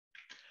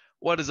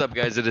What is up,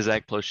 guys? It is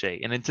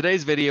argparse, and in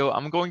today's video,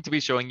 I'm going to be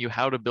showing you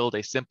how to build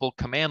a simple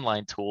command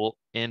line tool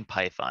in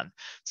Python.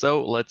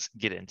 So let's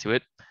get into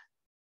it.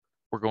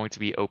 We're going to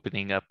be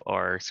opening up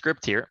our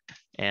script here,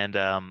 and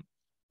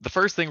the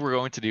first thing we're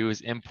going to do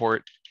is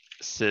import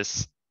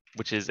sys,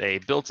 which is a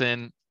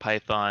built-in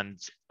Python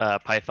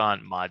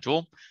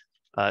module.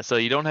 So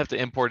you don't have to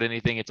import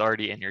anything; it's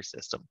already in your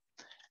system.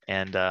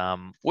 And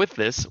with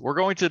this, we're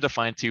going to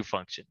define two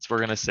functions. We're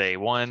going to say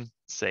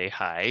say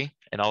hi,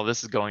 and all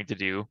this is going to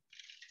do,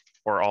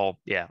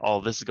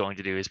 all this is going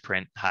to do is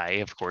print hi,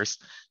 of course.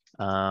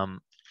 You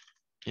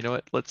know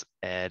what? Let's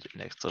add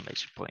an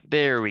exclamation point.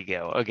 There we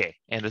go. Okay,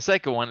 and the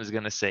second one is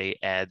going to say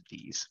add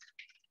these,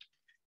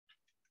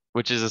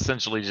 which is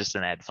essentially just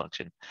an add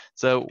function.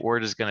 So we're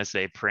just going to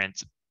say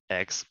print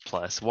x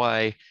plus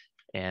y,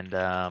 and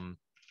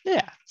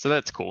yeah, so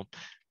that's cool.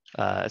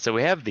 So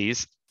we have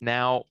these.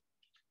 Now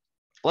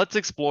let's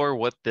explore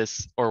what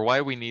this, or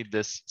why we need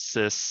this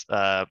sys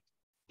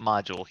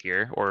module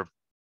here, or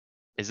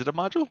is it a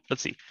module?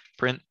 Let's see.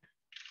 Print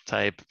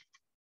type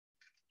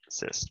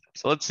sys.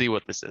 So let's see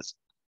what this is.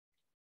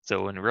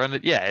 So when we run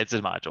it, yeah, it's a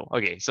module.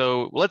 Okay,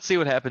 so let's see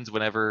what happens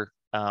whenever,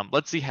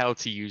 let's see how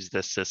to use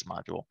this sys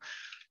module.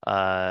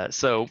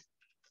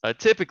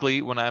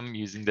 Typically when I'm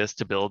using this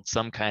to build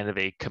some kind of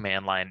a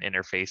command line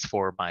interface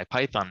for my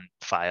Python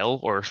file,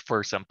 or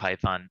for some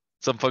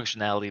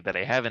functionality that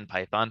I have in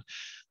Python,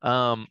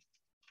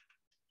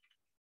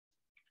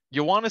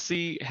 you'll want to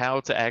see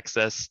how to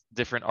access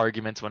different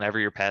arguments whenever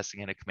you're passing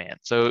in a command.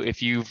 So if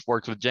you've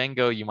worked with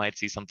Django, you might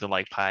see something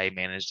like py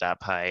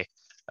manage.py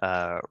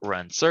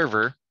run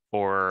server,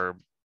 or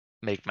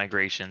make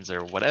migrations,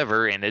 or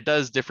whatever, and it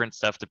does different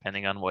stuff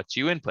depending on what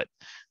you input.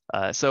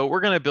 So we're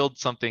going to build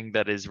something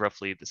that is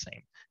roughly the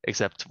same,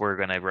 except we're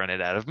going to run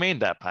it out of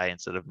main.py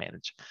instead of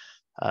manage.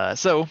 Let's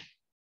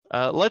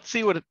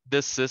see what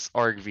this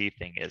sys.argv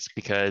thing is,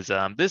 because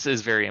this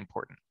is very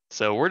important.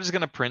 So we're just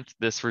going to print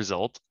this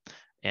result,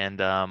 and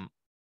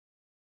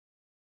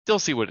you'll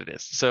see what it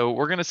is. So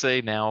we're going to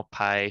say now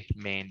py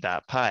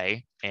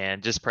main.py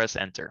and just press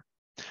enter.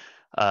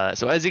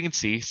 So as you can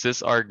see,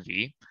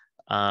 sys.argv,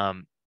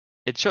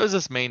 it shows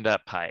us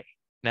main.py.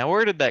 Now,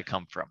 where did that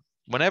come from?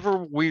 Whenever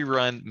we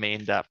run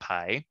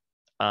main.py,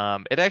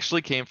 it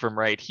actually came from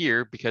right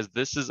here, because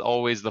this is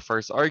always the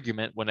first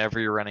argument whenever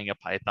you're running a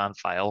Python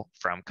file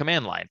from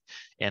command line.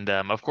 And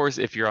of course,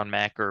 if you're on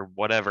Mac or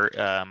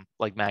whatever,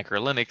 like Mac or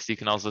Linux, you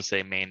can also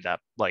say main.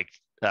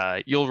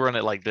 You'll run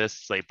it like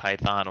this, say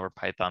Python or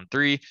Python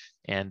 3,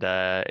 and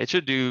it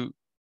should do,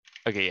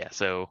 okay, yeah,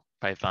 so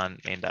Python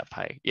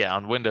main.py. Yeah,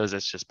 on Windows,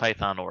 it's just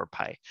Python or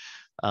py.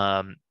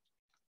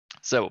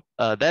 So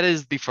that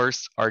is the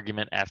first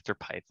argument after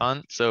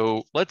Python.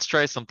 So let's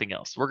try something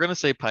else. We're going to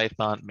say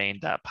Python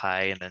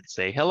main.py and then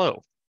say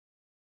hello.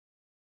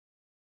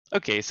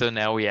 Okay, so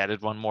now we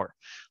added one more.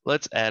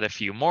 Let's add a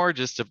few more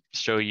just to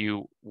show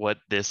you what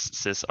this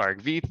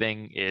sys.argv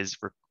thing is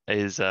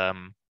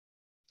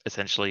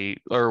essentially,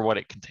 or what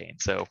it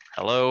contains. So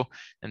hello,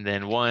 and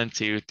then 1,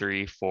 2,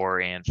 3,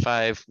 4, and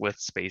 5 with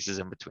spaces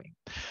in between.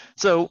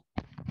 So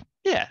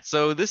yeah,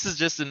 so this is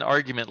just an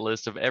argument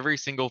list of every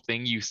single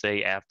thing you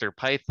say after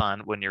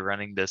Python when you're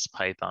running this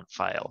Python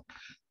file.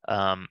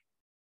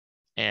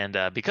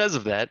 Because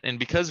of that, and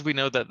because we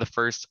know that the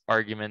first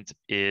argument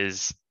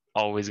is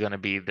always going to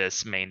be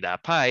this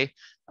main.py,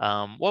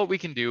 what we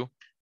can do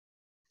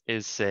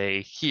is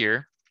say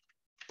here,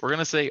 we're going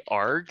to say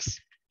args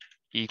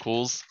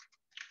equals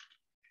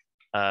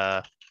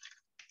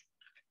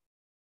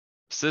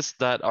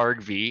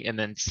sys.argv, and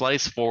then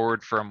slice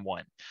forward from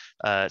 1.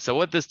 So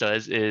what this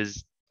does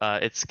is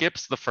it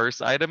skips the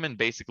first item and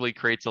basically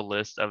creates a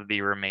list of the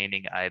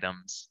remaining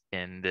items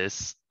in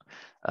this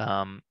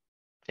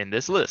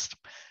list.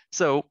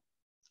 So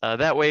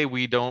that way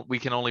we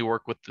can only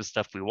work with the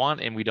stuff we want,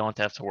 and we don't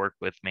have to work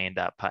with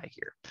main.py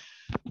here.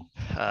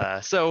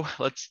 So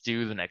let's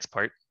do the next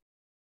part.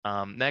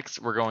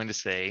 Next, we're going to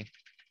say,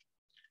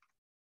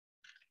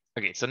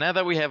 okay, so now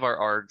that we have our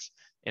args,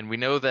 and we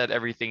know that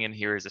everything in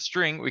here is a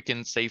string, we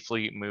can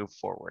safely move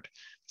forward.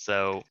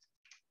 So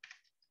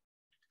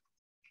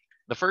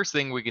the first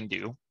thing we can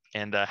do,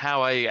 and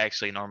how I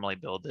actually normally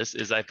build this,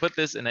 is I put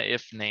this in a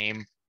if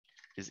name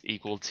is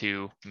equal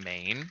to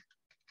main.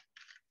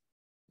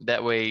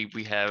 That way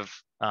we have,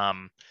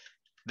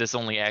 this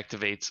only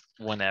activates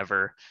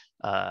whenever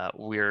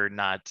we're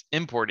not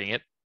importing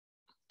it.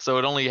 So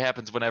it only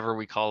happens whenever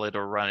we call it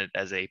or run it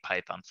as a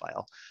Python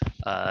file.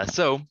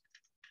 So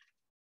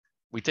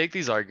we take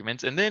these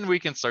arguments, and then we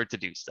can start to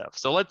do stuff.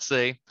 So let's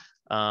say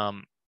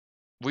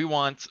we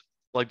want,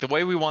 like, the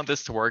way we want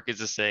this to work is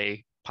to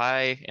say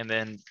py and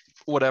then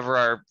whatever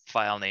our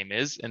file name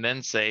is, and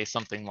then say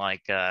something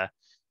like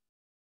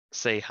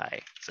say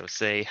hi. So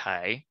say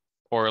hi,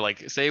 or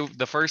like say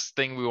the first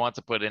thing we want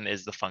to put in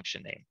is the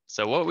function name.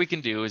 So what we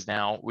can do is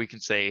now we can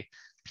say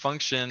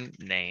function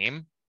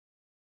name,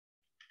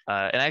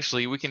 and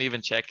actually we can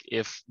even check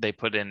if they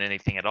put in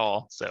anything at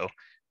all. So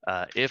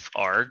if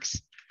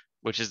args,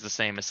 which is the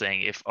same as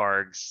saying if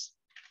args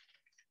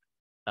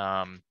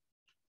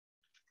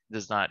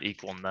does not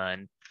equal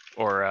none,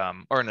 or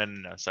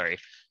no, sorry.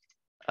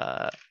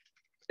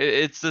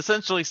 It's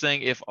essentially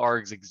saying if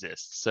args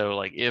exists. So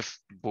like if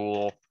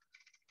bool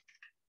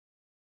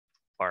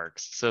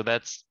args. So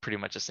that's pretty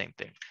much the same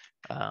thing.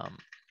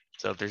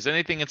 So if there's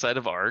anything inside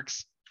of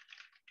args,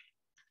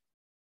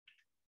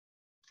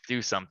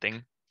 do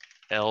something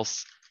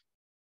else.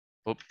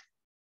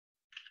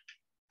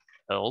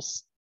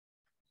 Else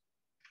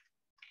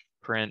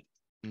print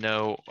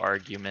no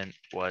argument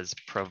was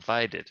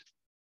provided.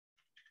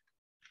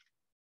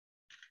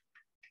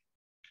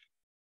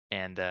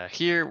 And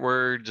here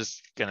we're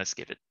just gonna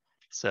skip it.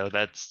 So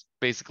that's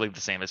basically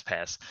the same as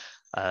pass.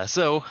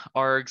 So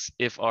args,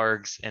 if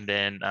args, and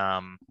then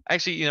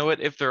actually, you know what?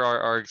 If there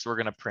are args, we're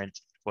gonna print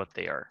what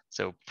they are.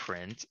 So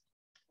print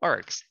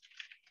args.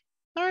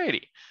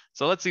 Alrighty.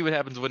 So let's see what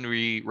happens when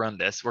we run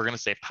this. We're gonna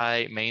say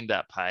pi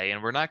main.py,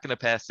 and we're not gonna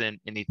pass in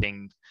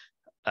anything.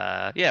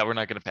 Yeah, we're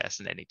not gonna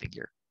pass in anything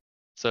here.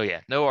 So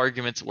yeah, no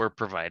arguments were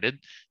provided.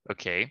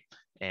 Okay,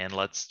 and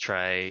let's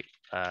try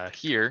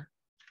here.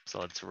 So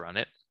let's run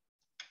it.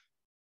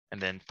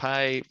 And then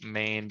pi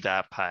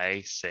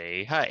main.py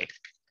say hi.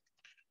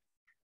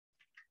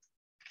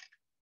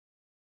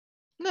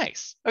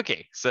 Nice.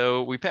 Okay,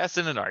 so we passed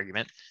in an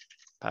argument.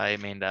 Pi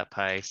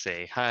main.py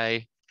say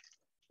hi.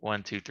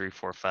 1, 2, 3,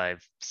 4,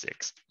 5,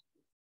 6.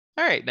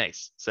 All right,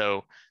 nice.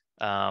 So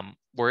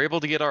we're able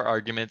to get our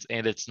arguments,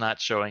 and it's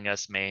not showing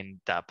us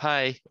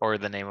main.py or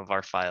the name of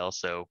our file,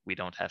 so we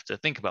don't have to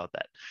think about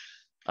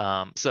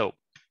that. So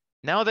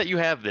now that you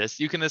have this,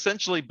 you can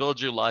essentially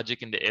build your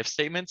logic into if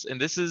statements,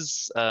 and this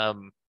is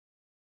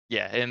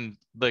yeah, and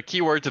the key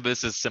word to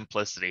this is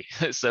simplicity.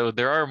 So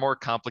there are more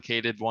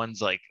complicated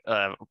ones like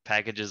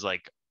packages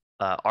like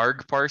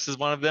argparse is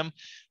one of them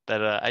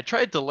that I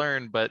tried to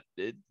learn, but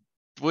it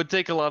would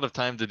take a lot of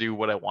time to do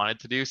what I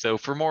wanted to do. So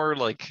for more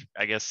like,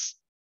 I guess,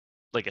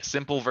 like a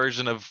simple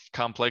version of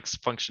complex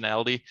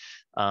functionality,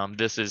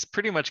 this is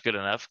pretty much good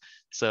enough.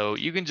 So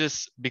you can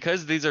just,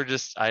 because these are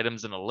just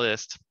items in a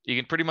list, you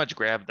can pretty much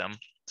grab them.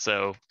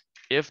 So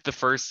if the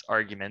first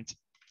argument,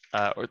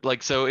 or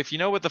like, so if you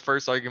know what the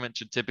first argument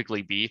should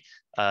typically be,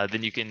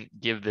 then you can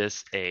give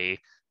this a,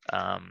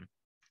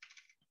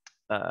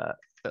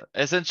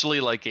 essentially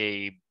like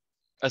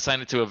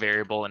assign it to a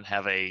variable and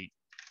have a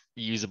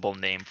usable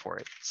name for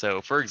it.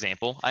 So for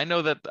example, I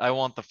know that I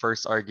want the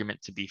first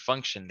argument to be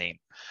function name.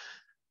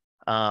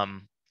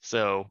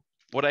 So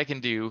what I can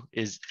do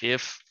is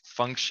if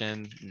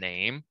function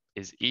name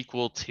is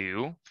equal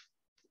to,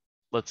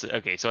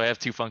 okay, so I have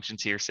two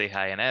functions here, say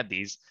hi and add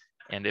these.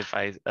 And if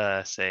I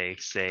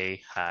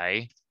say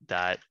hi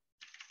dot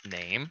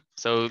name,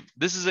 so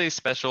this is a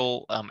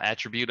special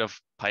attribute of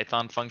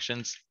Python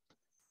functions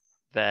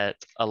that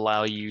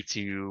allow you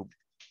to,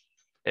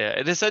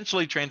 it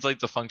essentially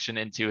translates a function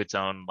into its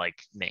own like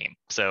name.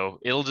 So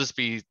it'll just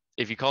be,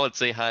 if you call it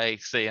say hi,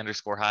 say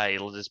underscore hi,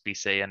 it'll just be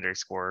say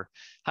underscore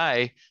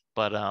hi,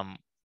 but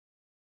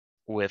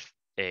with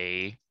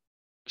a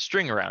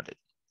string around it.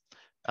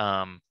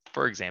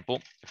 For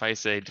example, if I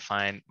say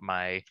define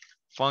my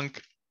func,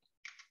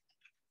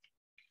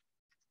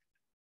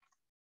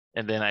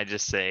 and then I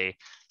just say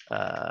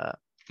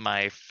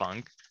my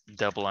func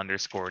double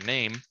underscore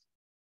name,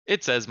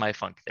 it says my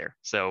func there.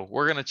 So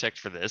we're gonna check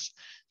for this.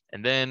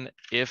 And then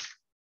if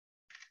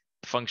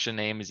function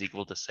name is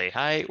equal to say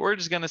hi, we're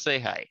just gonna say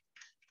hi.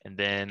 And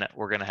then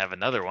we're gonna have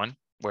another one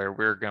where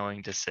we're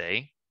going to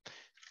say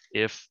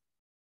if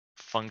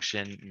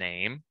function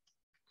name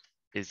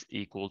is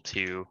equal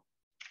to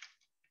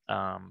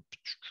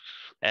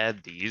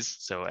add these.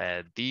 So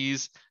add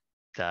these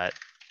dot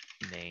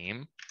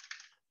name.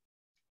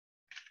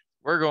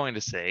 We're going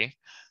to say,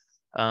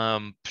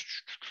 what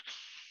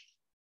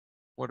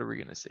are we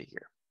going to say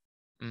here?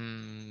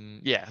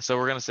 Yeah, so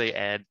we're going to say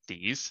add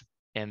these.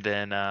 And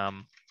then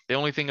the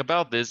only thing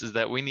about this is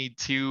that we need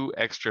two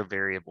extra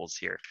variables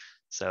here.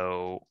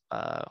 So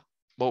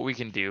what we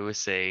can do is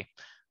say,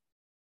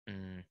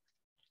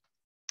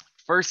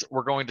 first,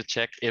 we're going to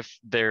check if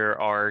there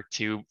are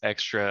two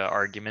extra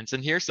arguments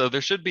in here. So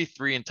there should be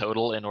 3 in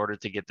total in order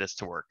to get this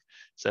to work.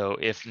 So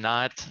if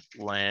not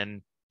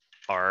len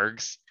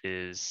args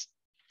is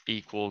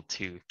equal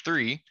to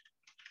 3.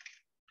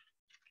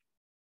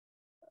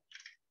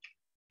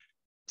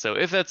 So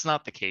if that's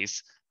not the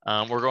case,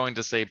 we're going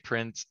to say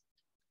print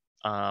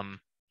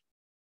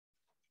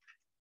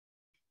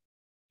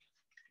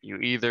you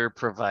either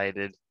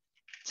provided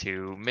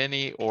too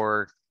many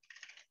or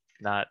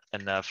not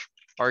enough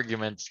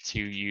arguments to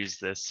use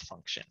this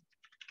function.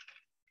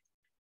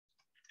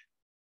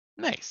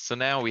 Nice, so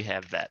now we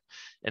have that.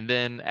 And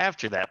then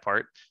after that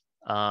part,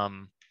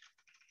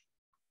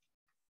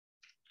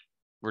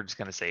 we're just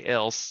gonna say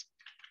else,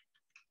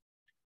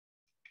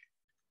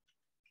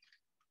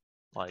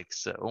 like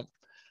so.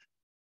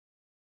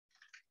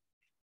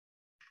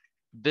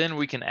 Then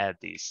we can add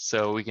these.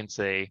 So we can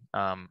say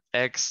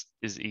x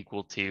is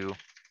equal to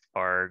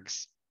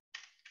args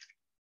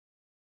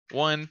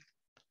 1,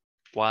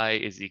 y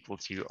is equal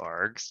to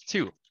args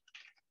 2.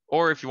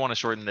 Or if you want to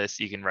shorten this,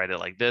 you can write it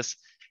like this.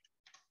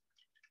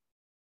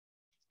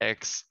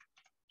 X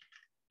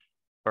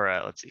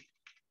or let's see.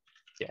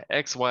 Yeah,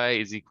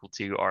 xy is equal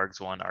to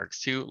args1,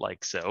 args2,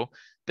 like so.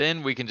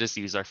 Then we can just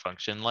use our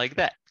function like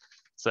that.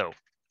 So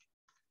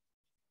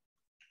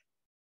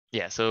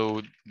yeah,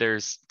 so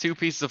there's two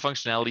pieces of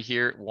functionality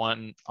here.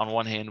 On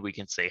one hand, we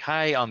can say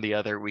hi. On the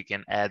other, we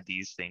can add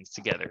these things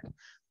together.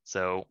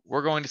 So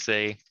we're going to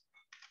say,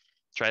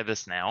 try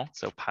this now.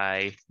 So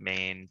pi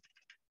main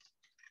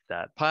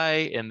dot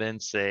pi, and then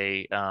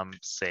say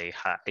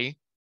hi.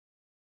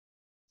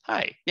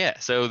 Hi, yeah,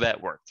 so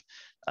that worked.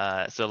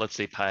 So let's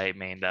say pi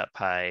main dot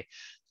pi.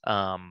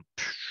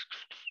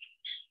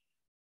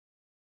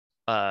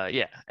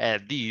 Yeah,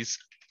 add these.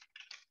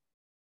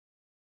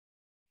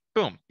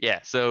 Boom.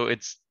 Yeah. So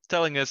it's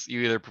telling us you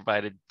either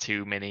provided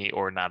too many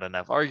or not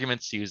enough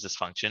arguments to use this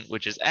function,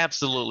 which is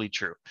absolutely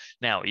true.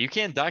 Now, you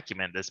can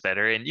document this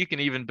better, and you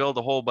can even build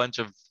a whole bunch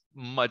of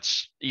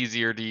much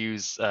easier to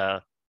use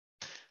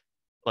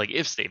like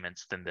if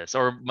statements than this,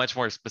 or much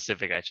more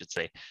specific, I should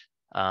say.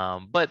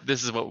 But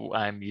this is what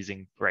I'm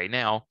using right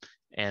now.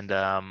 And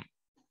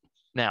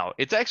now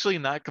it's actually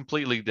not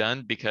completely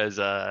done because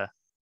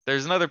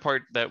there's another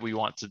part that we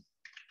want to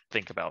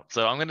think about.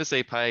 So I'm going to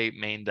say pi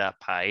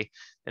main.pi,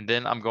 and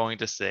then I'm going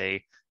to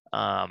say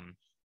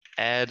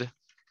add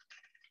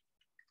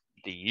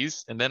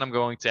these, and then I'm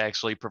going to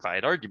actually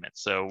provide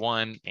arguments. So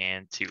 1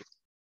 and 2.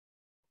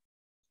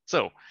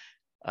 So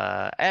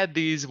add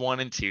these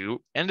 1 and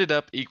 2 ended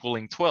up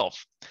equaling 12.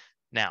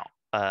 Now,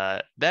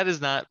 that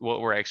is not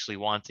what we're actually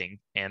wanting.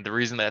 And the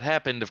reason that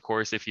happened, of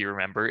course, if you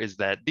remember, is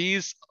that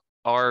these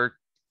are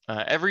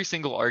every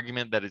single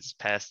argument that is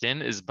passed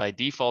in is by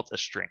default a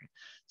string.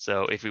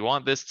 So if we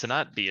want this to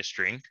not be a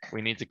string,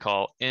 we need to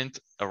call int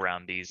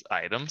around these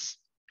items,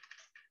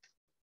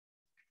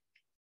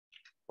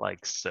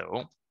 like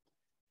so.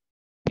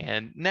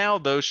 And now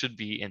those should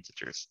be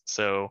integers.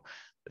 So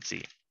let's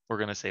see, we're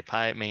going to say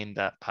pi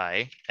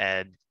main.pi,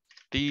 add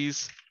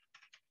these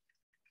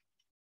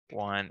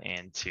 1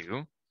 and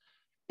 2.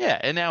 Yeah,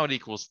 and now it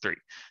equals 3.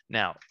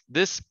 Now,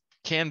 this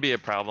can be a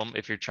problem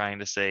if you're trying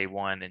to say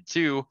 1 and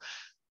 2,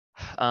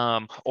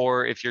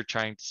 or if you're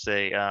trying to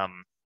say,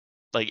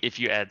 like if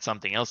you add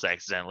something else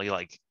accidentally,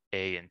 like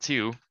a and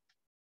 2.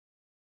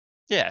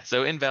 Yeah,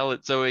 so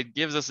invalid. So it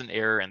gives us an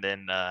error, and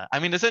then, I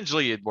mean,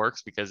 essentially it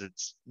works because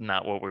it's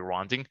not what we're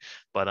wanting,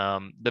 but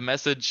the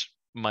message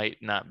might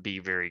not be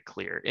very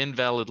clear.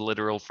 Invalid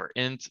literal for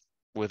int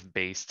with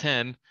base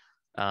 10.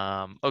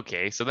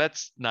 Okay, so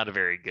that's not a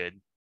very good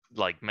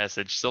like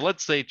message. So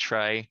let's say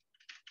try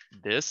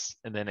this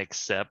and then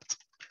accept.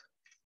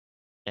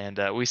 And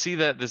we see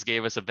that this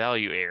gave us a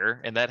value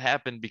error, and that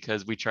happened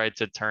because we tried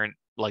to turn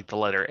like the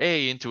letter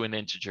A into an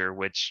integer,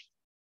 which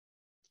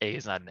A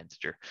is not an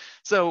integer.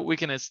 So we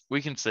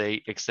can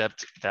say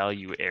accept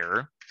value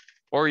error,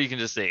 or you can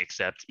just say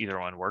accept, either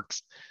one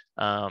works.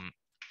 And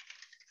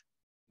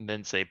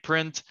then say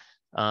print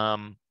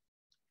one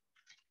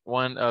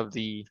of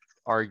the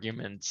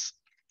arguments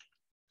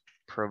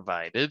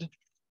provided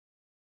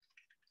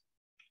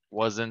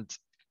wasn't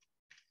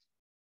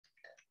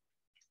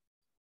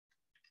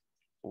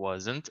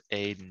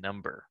a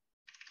number.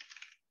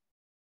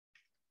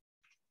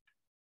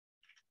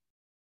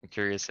 I'm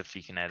curious if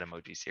you can add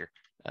emojis here.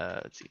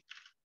 Let's see.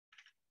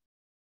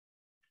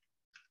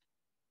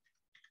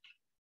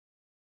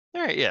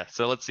 All right, yeah,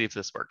 so let's see if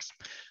this works.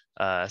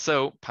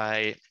 So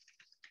pi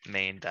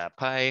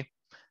main.pi,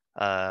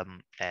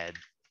 add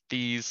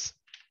these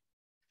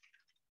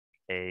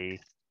A2.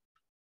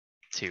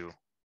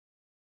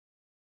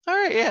 All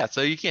right, yeah,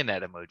 so you can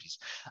add emojis.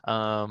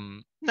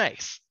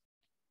 Nice.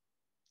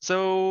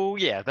 So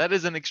yeah, that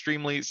is an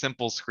extremely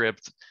simple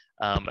script,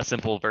 a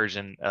simple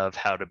version of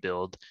how to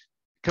build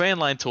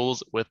command line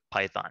tools with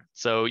Python.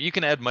 So you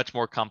can add much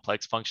more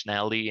complex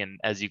functionality, and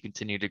as you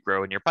continue to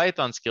grow in your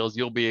Python skills,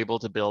 you'll be able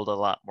to build a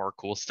lot more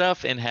cool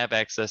stuff and have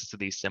access to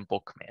these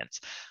simple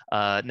commands.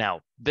 Now,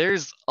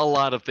 there's a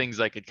lot of things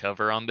I could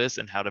cover on this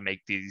and how to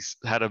make these,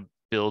 how to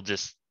build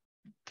just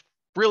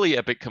really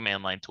epic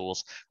command line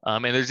tools.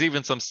 And there's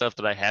even some stuff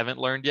that I haven't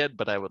learned yet,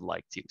 but I would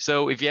like to.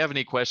 So if you have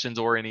any questions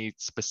or any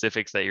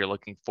specifics that you're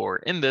looking for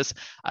in this,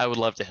 I would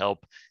love to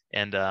help.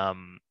 And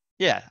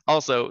yeah,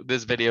 also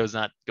this video is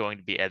not going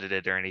to be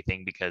edited or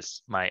anything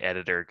because my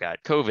editor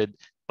got COVID,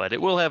 but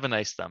it will have a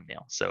nice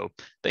thumbnail. So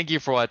thank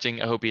you for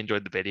watching. I hope you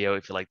enjoyed the video.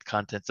 If you like the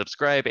content,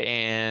 subscribe,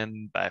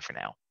 and bye for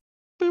now.